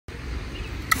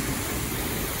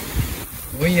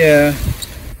Oh yeah.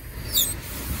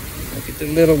 Look at the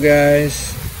little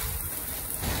guys.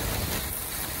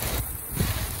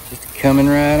 Just coming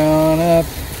right on up.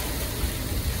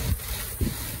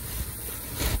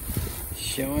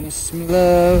 Showing us some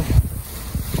love.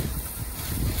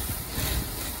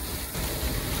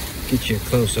 Get you a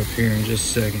close up here in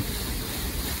just a second.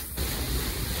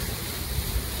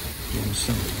 Give them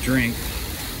something to drink.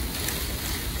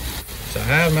 So I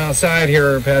have them outside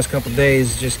here the past couple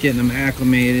days, just getting them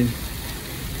acclimated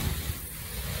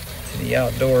to the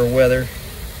outdoor weather.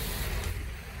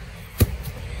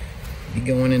 Be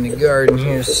going in the garden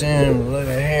here soon. Look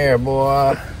at here,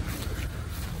 boy.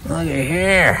 Look at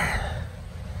here.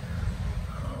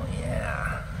 Oh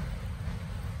yeah.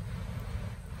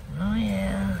 Oh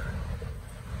yeah.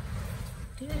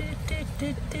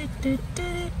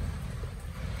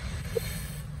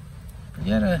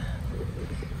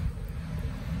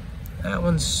 That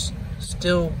one's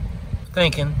still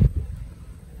thinking.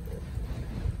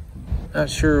 Not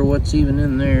sure what's even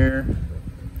in there.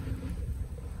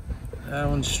 That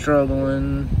one's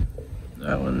struggling.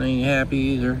 That one ain't happy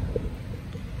either.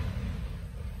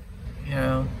 You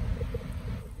know.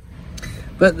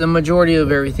 But the majority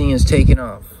of everything is taken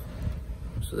off.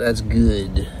 So that's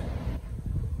good.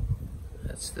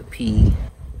 That's the P.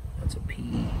 That's a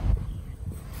P.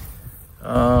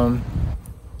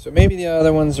 So maybe the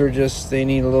other ones are just, they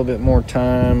need a little bit more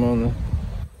time on the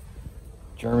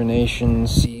germination,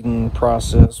 seeding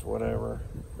process, whatever.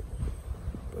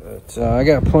 But I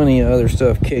got plenty of other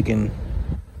stuff kicking.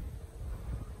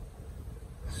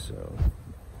 So,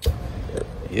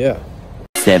 yeah.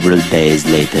 Several days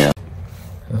later.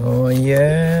 Oh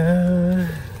yeah,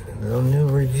 a little new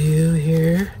review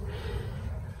here.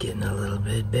 Getting a little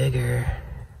bit bigger.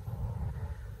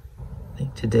 I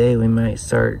think today we might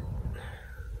start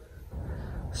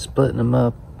splitting them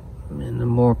up into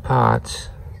more pots.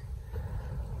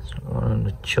 So I want them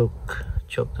to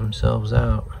choke themselves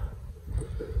out.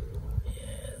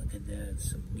 Yeah, look at that,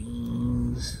 some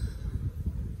beans.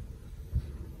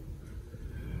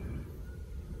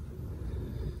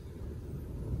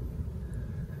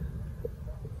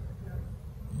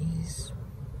 These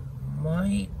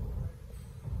might,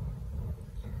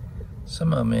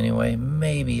 some of them anyway,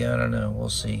 maybe, I don't know, we'll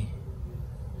see.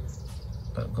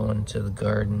 About going to the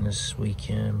garden this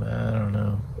weekend, but I don't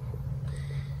know.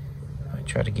 I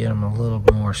try to get them a little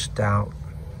more stout,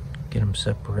 get them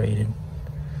separated.